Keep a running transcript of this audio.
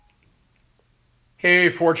Hey,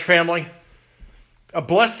 Forge family. A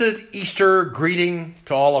blessed Easter greeting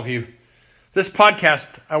to all of you. This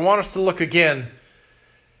podcast, I want us to look again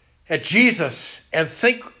at Jesus and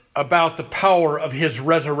think about the power of his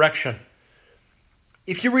resurrection.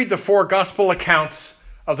 If you read the four gospel accounts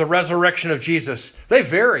of the resurrection of Jesus, they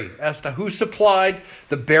vary as to who supplied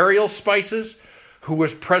the burial spices, who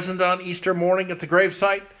was present on Easter morning at the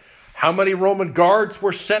gravesite, how many Roman guards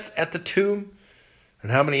were set at the tomb,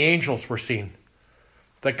 and how many angels were seen.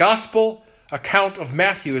 The gospel account of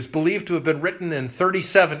Matthew is believed to have been written in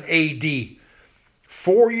 37 AD,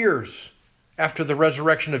 4 years after the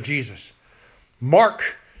resurrection of Jesus.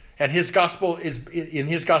 Mark and his gospel is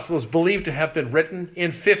believed to have been written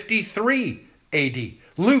in 53 AD.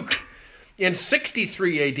 Luke in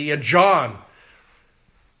 63 AD and John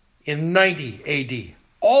in 90 AD.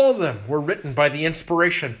 All of them were written by the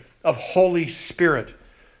inspiration of Holy Spirit.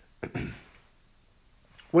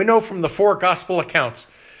 We know from the four gospel accounts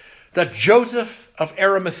that Joseph of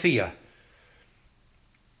Arimathea,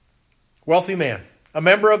 wealthy man, a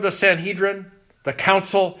member of the Sanhedrin, the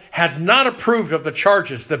council, had not approved of the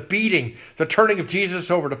charges, the beating, the turning of Jesus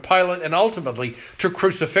over to Pilate, and ultimately to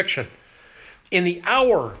crucifixion. In the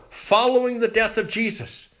hour following the death of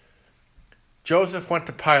Jesus, Joseph went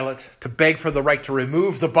to Pilate to beg for the right to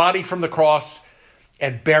remove the body from the cross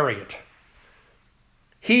and bury it.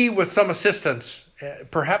 He, with some assistance,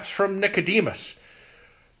 perhaps from Nicodemus,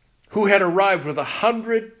 who had arrived with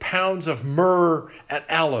 100 pounds of myrrh and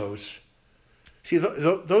aloes. See,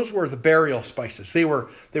 those were the burial spices. They were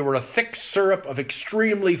a thick syrup of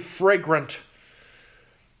extremely fragrant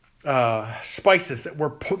spices that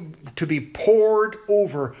were to be poured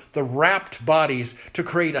over the wrapped bodies to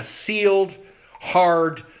create a sealed,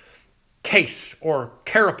 hard case or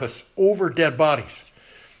carapace over dead bodies.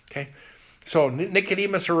 Okay? So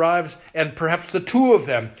Nicodemus arrives, and perhaps the two of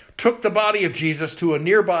them took the body of Jesus to a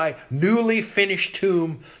nearby, newly finished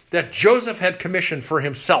tomb that Joseph had commissioned for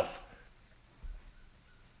himself.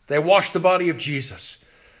 They washed the body of Jesus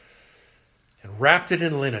and wrapped it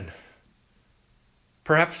in linen,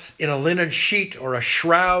 perhaps in a linen sheet or a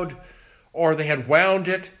shroud, or they had wound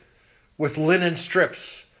it with linen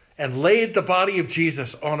strips and laid the body of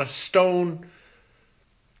Jesus on a stone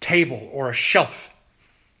table or a shelf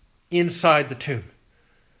inside the tomb.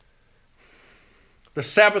 The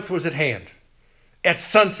Sabbath was at hand, at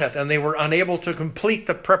sunset, and they were unable to complete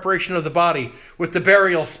the preparation of the body with the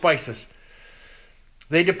burial spices.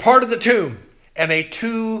 They departed the tomb, and a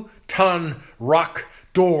 2-ton rock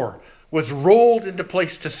door was rolled into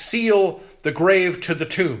place to seal the grave to the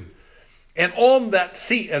tomb. And on that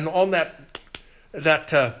seat, and on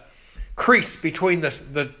that crease between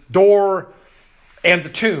the door and the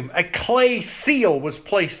tomb, a clay seal was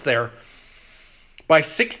placed there by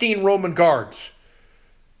 16 Roman guards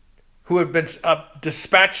who had been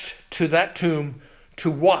dispatched to that tomb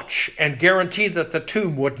to watch and guarantee that the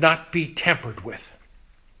tomb would not be tampered with.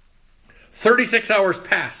 36 hours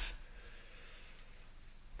pass.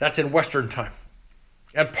 That's in Western time.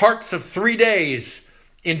 And parts of 3 days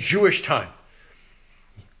in Jewish time.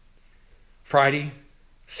 Friday,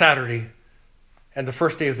 Saturday, and the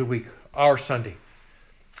first day of the week, our Sunday.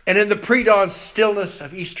 And in the pre-dawn stillness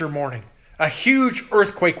of Easter morning, a huge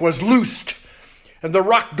earthquake was loosed, and the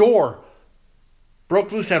rock door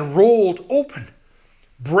broke loose and rolled open,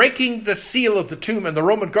 breaking the seal of the tomb, and the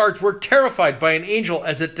Roman guards were terrified by an angel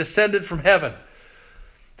as it descended from heaven.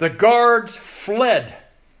 The guards fled,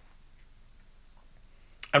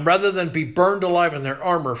 and rather than be burned alive in their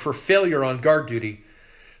armor for failure on guard duty,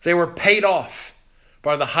 they were paid off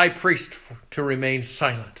by the high priest to remain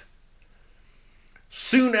silent.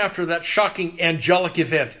 Soon after that shocking angelic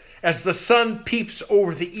event, as the sun peeps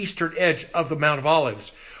over the eastern edge of the Mount of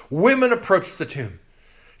Olives, women approached the tomb,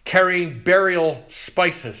 carrying burial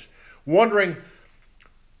spices, wondering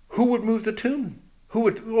who would move the tomb, who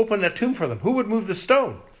would open that tomb for them, who would move the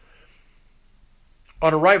stone.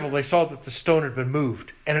 On arrival, they saw that the stone had been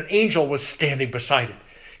moved, and an angel was standing beside it.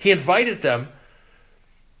 He invited them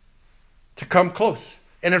to come close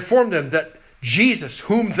and informed them that Jesus,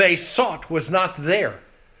 whom they sought, was not there,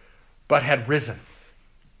 but had risen.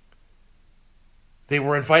 They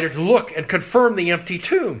were invited to look and confirm the empty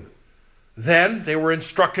tomb. Then they were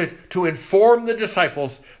instructed to inform the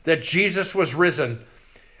disciples that Jesus was risen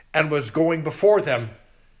and was going before them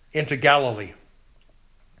into Galilee.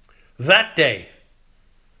 That day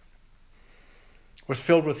was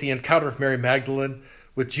filled with the encounter of Mary Magdalene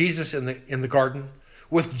with Jesus in the garden,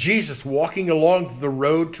 with Jesus walking along the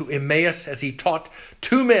road to Emmaus as he taught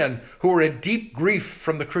 2 men who were in deep grief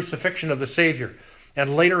from the crucifixion of the Savior.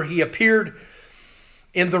 And later he appeared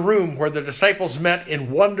in the room where the disciples met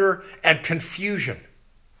in wonder and confusion.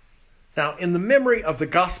 Now, in the memory of the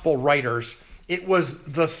gospel writers, it was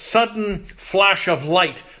the sudden flash of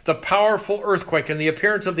light, the powerful earthquake, and the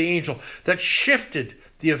appearance of the angel that shifted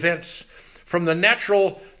the events from the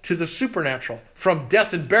natural to the supernatural, from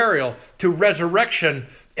death and burial to resurrection,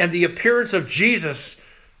 and the appearance of Jesus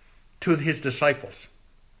to his disciples.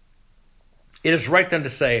 It is right then to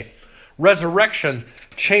say, resurrection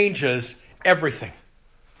changes everything.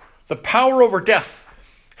 The power over death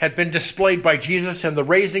had been displayed by Jesus in the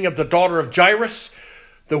raising of the daughter of Jairus,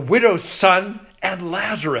 the widow's son, and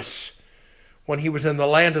Lazarus when he was in the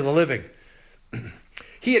land of the living.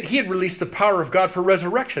 He had released the power of God for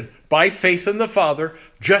resurrection by faith in the Father,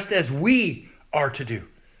 just as we are to do.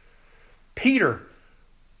 Peter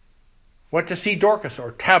went to see Dorcas,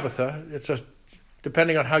 or Tabitha.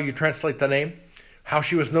 Depending on how you translate the name, how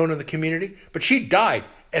she was known in the community. But she died,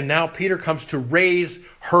 and now Peter comes to raise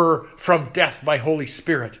her from death by Holy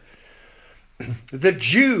Spirit. The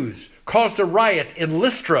Jews caused a riot in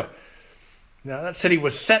Lystra. Now, that city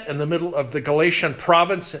was set in the middle of the Galatian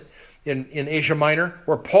province in Asia Minor,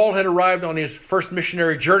 where Paul had arrived on his first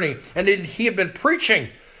missionary journey, and he had been preaching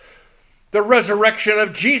the resurrection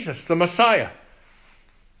of Jesus, the Messiah.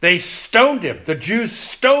 They stoned him. The Jews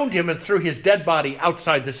stoned him and threw his dead body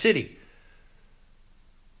outside the city.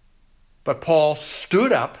 But Paul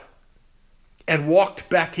stood up and walked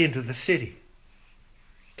back into the city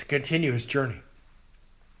to continue his journey.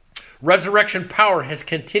 Resurrection power has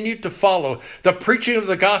continued to follow the preaching of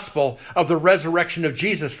the gospel of the resurrection of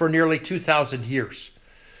Jesus for nearly 2,000 years.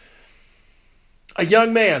 A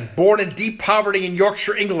young man born in deep poverty in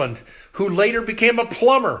Yorkshire, England, who later became a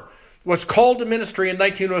plumber, was called to ministry in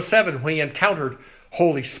 1907 when he encountered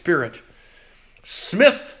Holy Spirit.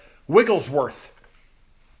 Smith Wigglesworth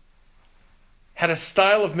had a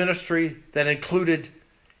style of ministry that included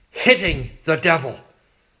hitting the devil.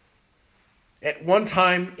 At one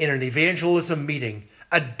time in an evangelism meeting,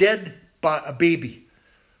 a baby,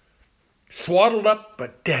 swaddled up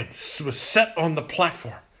but dead, was set on the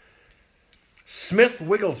platform. Smith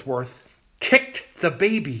Wigglesworth kicked the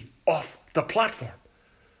baby off the platform.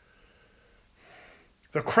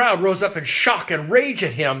 The crowd rose up in shock and rage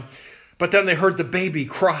at him, but then they heard the baby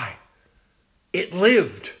cry. It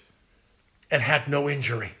lived and had no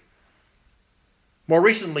injury. More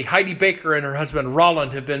recently, Heidi Baker and her husband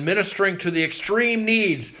Roland have been ministering to the extreme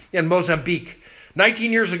needs in Mozambique.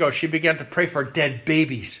 19 years ago, she began to pray for dead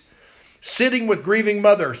babies, sitting with grieving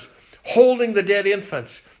mothers, holding the dead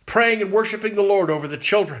infants, praying and worshiping the Lord over the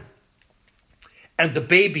children. And the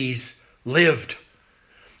babies lived.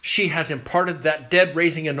 She has imparted that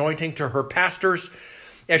dead-raising anointing to her pastors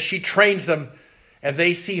as she trains them, and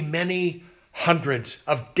they see many hundreds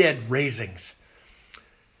of dead raisings.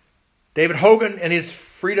 David Hogan and his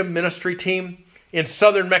Freedom Ministry team in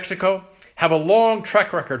southern Mexico have a long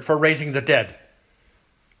track record for raising the dead.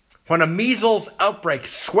 When a measles outbreak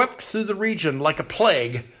swept through the region like a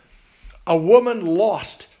plague, a woman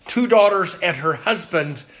lost 2 daughters and her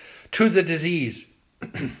husband to the disease.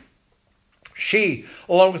 She,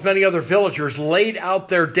 along with many other villagers, laid out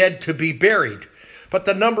their dead to be buried, but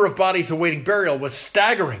the number of bodies awaiting burial was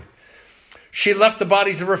staggering. She left the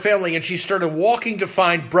bodies of her family and she started walking to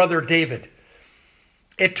find Brother David.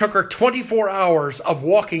 It took her 24 hours of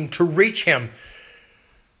walking to reach him,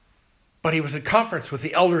 but he was in conference with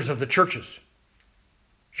the elders of the churches.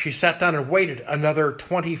 She sat down and waited another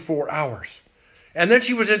 24 hours. And then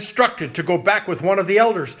she was instructed to go back with one of the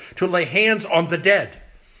elders to lay hands on the dead.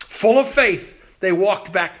 Full of faith, they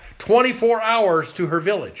walked back 24 hours to her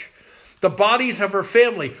village. The bodies of her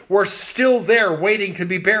family were still there waiting to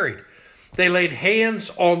be buried. They laid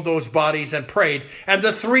hands on those bodies and prayed, and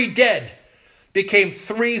the 3 dead became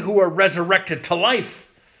 3 who were resurrected to life.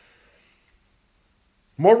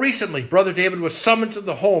 More recently, Brother David was summoned to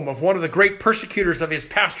the home of one of the great persecutors of his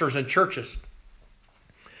pastors and churches.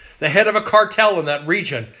 The head of a cartel in that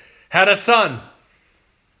region had a son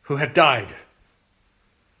who had died.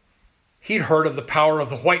 He'd heard of the power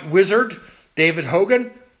of the white wizard, David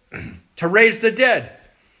Hogan, to raise the dead.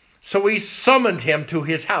 So he summoned him to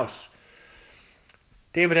his house.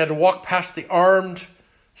 David had to walk past the armed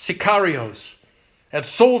sicarios and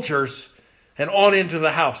soldiers and on into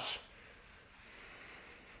the house.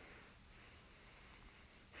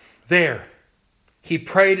 There, he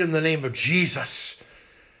prayed in the name of Jesus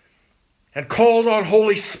and called on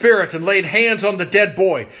Holy Spirit and laid hands on the dead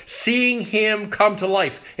boy, seeing him come to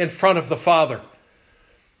life in front of the Father.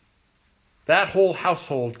 That whole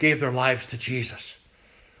household gave their lives to Jesus.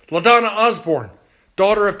 LaDonna Osborne,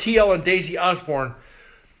 daughter of T.L. and Daisy Osborne,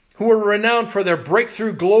 who were renowned for their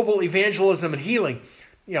breakthrough global evangelism and healing,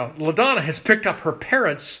 LaDonna has picked up her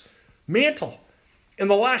parents' mantle. In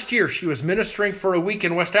the last year, she was ministering for a week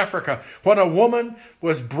in West Africa when a woman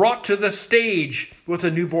was brought to the stage with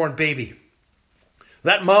a newborn baby.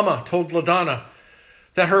 That mama told LaDonna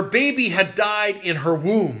that her baby had died in her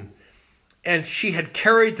womb, and she had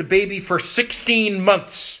carried the baby for 16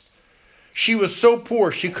 months. She was so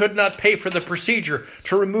poor she could not pay for the procedure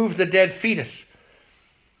to remove the dead fetus.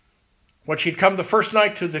 When she'd come the first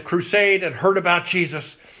night to the crusade and heard about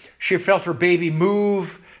Jesus, she felt her baby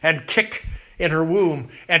move and kick in her womb,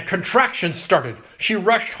 and contractions started. She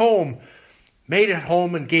rushed home, made it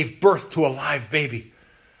home, and gave birth to a live baby.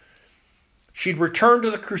 She'd returned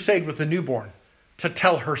to the crusade with the newborn to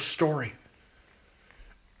tell her story.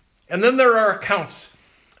 And then there are accounts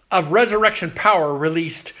of resurrection power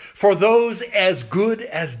released for those as good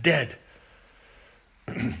as dead.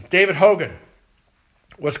 David Hogan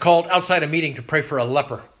was called outside a meeting to pray for a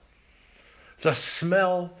leper. The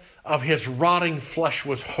smell of his rotting flesh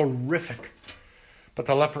was horrific, but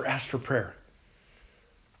the leper asked for prayer.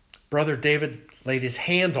 Brother David laid his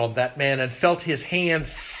hand on that man and felt his hand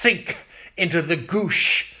sink into the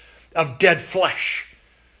goosh of dead flesh.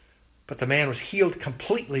 But the man was healed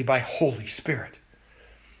completely by Holy Spirit.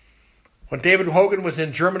 When David Hogan was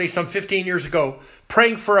in Germany some 15 years ago,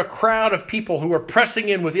 praying for a crowd of people who were pressing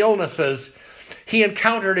in with illnesses, he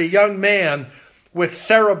encountered a young man with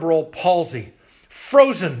cerebral palsy,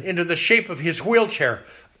 frozen into the shape of his wheelchair,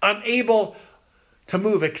 unable to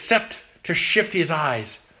move except to shift his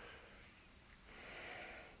eyes.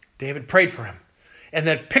 David prayed for him and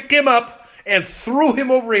then picked him up and threw him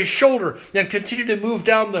over his shoulder and continued to move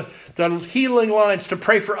down the healing lines to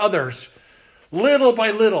pray for others. Little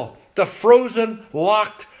by little, the frozen,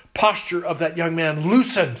 locked posture of that young man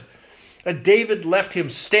loosened, and David left him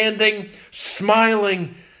standing,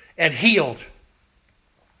 smiling, and healed.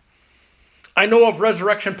 I know of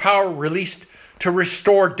resurrection power released to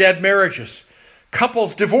restore dead marriages,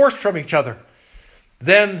 couples divorced from each other,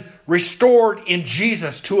 then restored in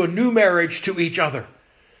Jesus to a new marriage to each other,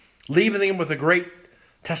 leaving them with a great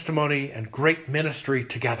testimony and great ministry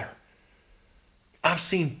together. I've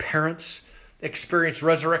seen parents experience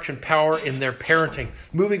resurrection power in their parenting,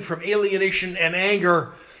 moving from alienation and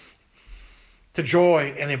anger to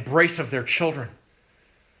joy and embrace of their children.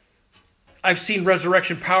 I've seen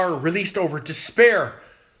resurrection power released over despair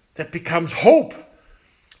that becomes hope.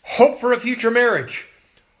 Hope for a future marriage.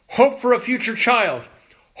 Hope for a future child.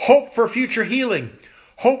 Hope for future healing.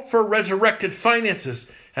 Hope for resurrected finances.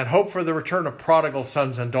 And hope for the return of prodigal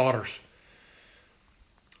sons and daughters.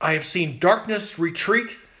 I have seen darkness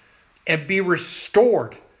retreat and be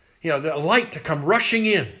restored. The light to come rushing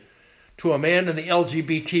in to a man in the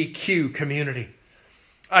LGBTQ community.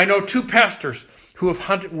 I know 2 pastors who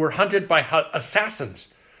were hunted by assassins,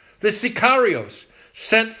 the sicarios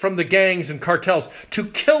sent from the gangs and cartels to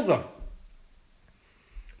kill them.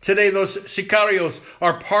 Today, those sicarios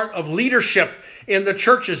are part of leadership in the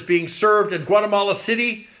churches being served in Guatemala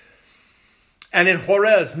City and in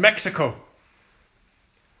Juarez, Mexico.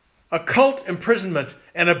 Occult imprisonment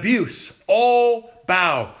and abuse all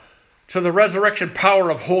bow to the resurrection power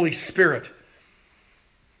of Holy Spirit.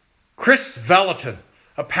 Chris Valentin,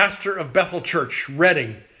 a pastor of Bethel Church,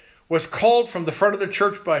 Redding, was called from the front of the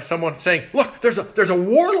church by someone saying, "Look, there's a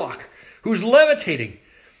warlock who's levitating."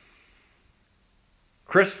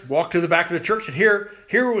 Chris walked to the back of the church, and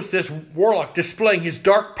here was this warlock displaying his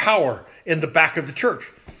dark power in the back of the church.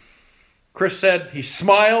 Chris said he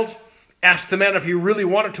smiled, asked the man if he really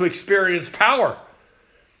wanted to experience power.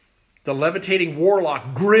 The levitating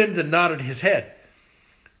warlock grinned and nodded his head.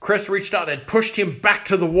 Chris reached out and pushed him back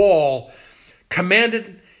to the wall,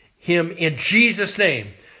 commanded him in Jesus'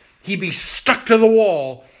 name he be stuck to the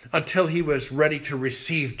wall until he was ready to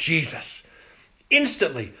receive Jesus.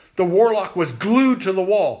 Instantly, the warlock was glued to the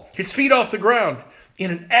wall, his feet off the ground,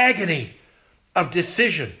 in an agony of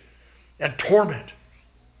decision and torment.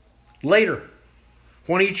 Later,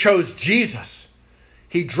 when he chose Jesus,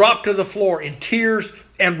 he dropped to the floor in tears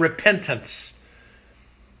and repentance.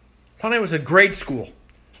 When I was in grade school,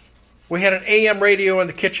 we had an AM radio in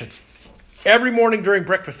the kitchen. Every morning during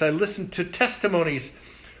breakfast, I listened to testimonies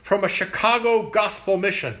from a Chicago gospel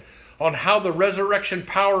mission on how the resurrection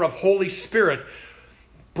power of Holy Spirit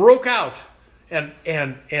broke out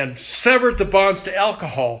and severed the bonds to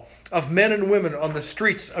alcohol of men and women on the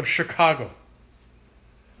streets of Chicago.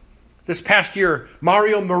 This past year,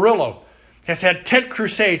 Mario Murillo has had tent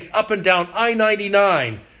crusades up and down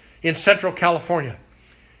I-99 in Central California.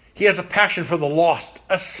 He has a passion for the lost,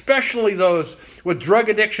 especially those with drug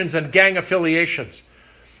addictions and gang affiliations.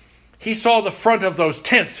 He saw the front of those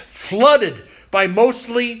tents flooded by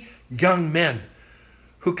mostly young men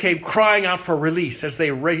who came crying out for release as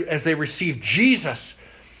they received Jesus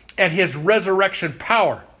and his resurrection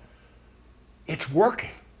power. It's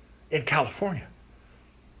working in California.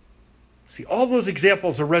 See, all those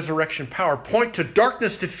examples of resurrection power point to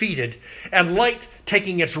darkness defeated and light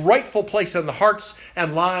taking its rightful place in the hearts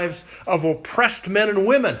and lives of oppressed men and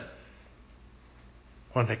women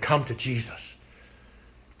when they come to Jesus.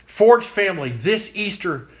 Forge family, this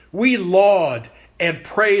Easter, we laud and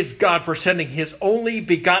praise God for sending his only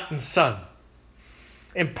begotten Son,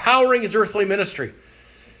 empowering his earthly ministry,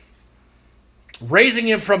 raising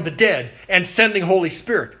him from the dead, and sending Holy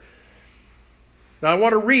Spirit. Now I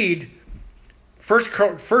want to read 1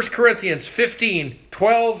 Corinthians 15,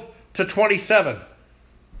 12 to 27.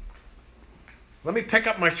 Let me pick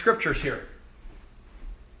up my scriptures here.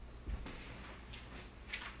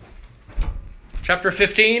 Chapter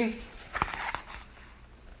 15,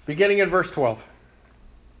 beginning in verse 12.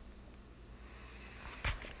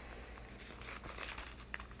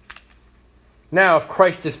 Now, if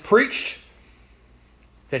Christ is preached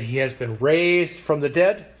that he has been raised from the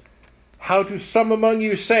dead, how do some among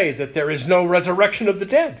you say that there is no resurrection of the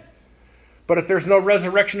dead? But if there's no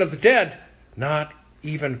resurrection of the dead, not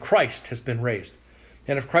even Christ has been raised.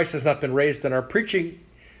 And if Christ has not been raised, then our preaching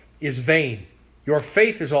is vain. Your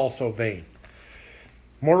faith is also vain.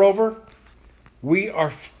 Moreover, we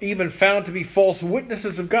are even found to be false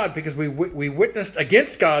witnesses of God, because we witnessed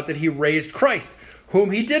against God that he raised Christ,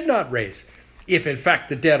 whom he did not raise, if in fact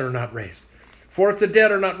the dead are not raised. For if the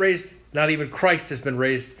dead are not raised, not even Christ has been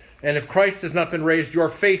raised. And if Christ has not been raised, your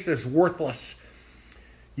faith is worthless.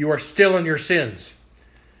 You are still in your sins.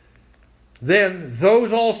 Then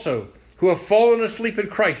those also who have fallen asleep in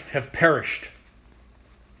Christ have perished.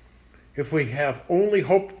 If we have only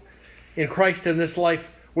hope in Christ in this life,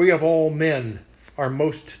 we of all men are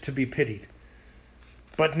most to be pitied.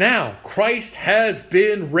 But now Christ has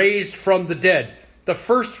been raised from the dead, the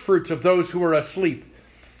first fruits of those who are asleep.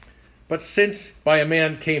 But since by a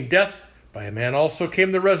man came death, by a man also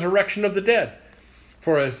came the resurrection of the dead.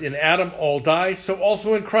 For as in Adam all die, so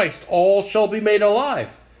also in Christ all shall be made alive,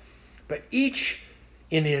 but each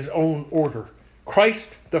in his own order. Christ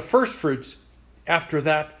the firstfruits, after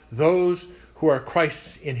that those who are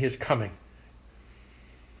Christ's in his coming.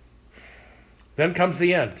 Then comes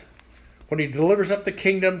the end, when he delivers up the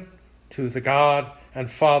kingdom to the God and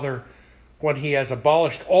Father, when he has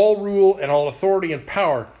abolished all rule and all authority and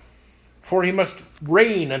power. For he must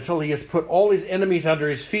reign until he has put all his enemies under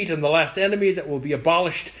his feet, and the last enemy that will be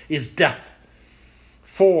abolished is death.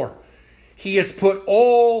 For he has put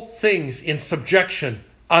all things in subjection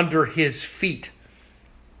under his feet.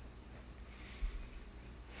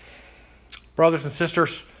 Brothers and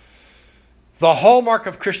sisters, the hallmark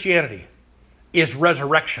of Christianity is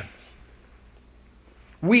resurrection.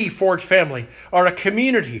 We, Forge family, are a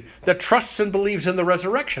community that trusts and believes in the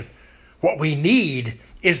resurrection. What we need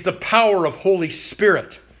is the power of Holy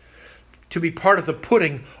Spirit to be part of the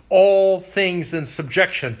putting all things in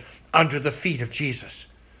subjection under the feet of Jesus.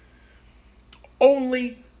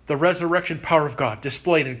 Only the resurrection power of God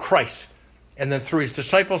displayed in Christ and then through his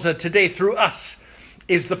disciples and today through us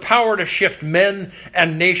is the power to shift men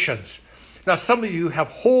and nations. Now, some of you have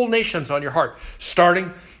whole nations on your heart,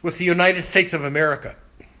 starting with the United States of America.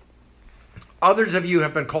 Others of you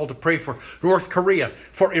have been called to pray for North Korea,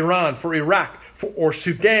 for Iran, for Iraq, or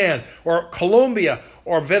Sudan, or Colombia,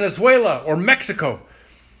 or Venezuela, or Mexico.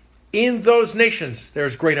 In those nations, there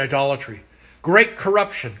is great idolatry, great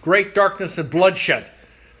corruption, great darkness and bloodshed.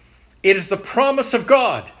 It is the promise of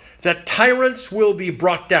God that tyrants will be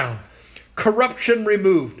brought down, corruption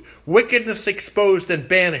removed, wickedness exposed and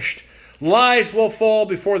banished, lies will fall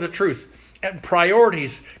before the truth, and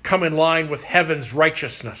priorities come in line with heaven's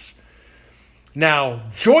righteousness. Now,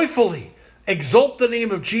 joyfully exalt the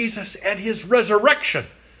name of Jesus and his resurrection.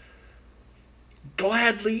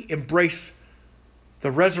 Gladly embrace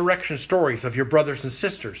the resurrection stories of your brothers and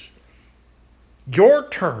sisters. Your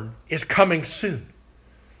turn is coming soon.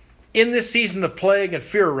 In this season of plague and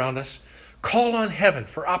fear around us, call on heaven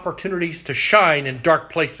for opportunities to shine in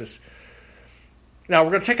dark places. Now,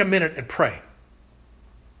 we're going to take a minute and pray,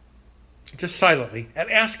 just silently, and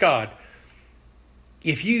ask God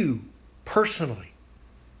if you personally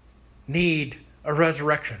need a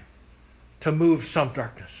resurrection to move some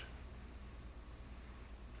darkness.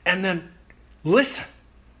 And then listen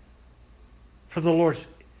for the Lord's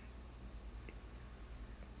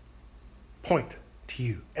point to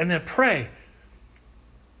you. And then pray.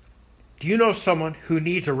 Do you know someone who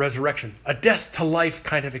needs a resurrection, a death to life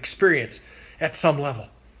kind of experience at some level?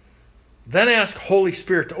 Then ask Holy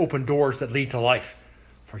Spirit to open doors that lead to life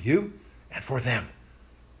for you and for them.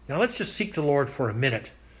 Now let's just seek the Lord for a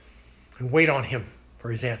minute and wait on him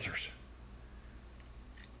for his answers.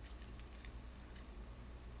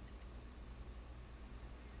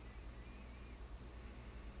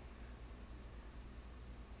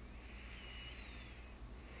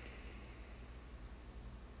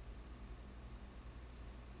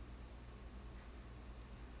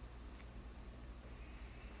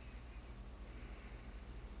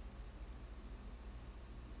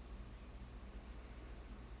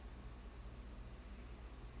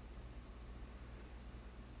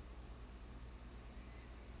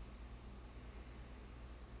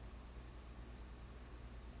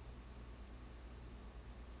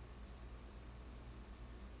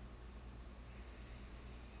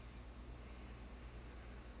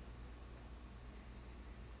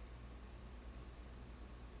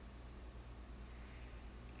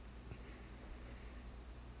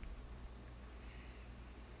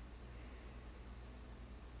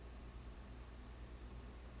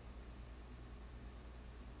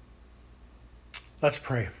 Let's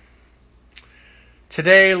pray.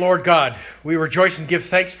 Today, Lord God, we rejoice and give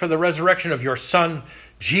thanks for the resurrection of your Son,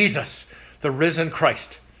 Jesus, the risen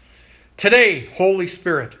Christ. Today, Holy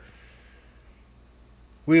Spirit,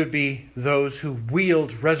 we would be those who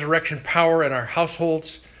wield resurrection power in our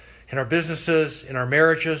households, in our businesses, in our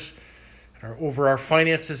marriages, over our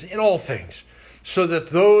finances, in all things, so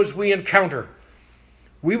that those we encounter,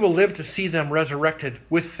 we will live to see them resurrected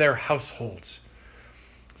with their households.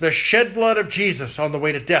 The shed blood of Jesus on the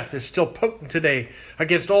way to death is still potent today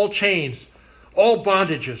against all chains, all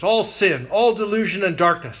bondages, all sin, all delusion and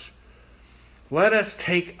darkness. Let us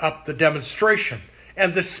take up the demonstration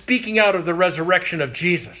and the speaking out of the resurrection of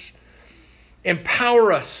Jesus.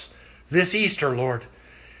 Empower us this Easter, Lord,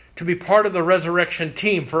 to be part of the resurrection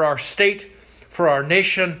team for our state, for our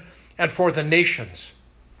nation, and for the nations.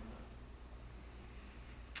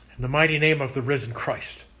 In the mighty name of the risen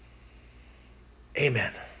Christ.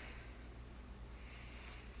 Amen.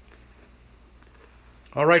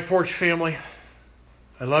 All right, Forge family,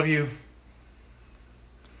 I love you.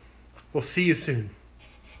 We'll see you soon.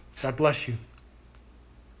 God bless you.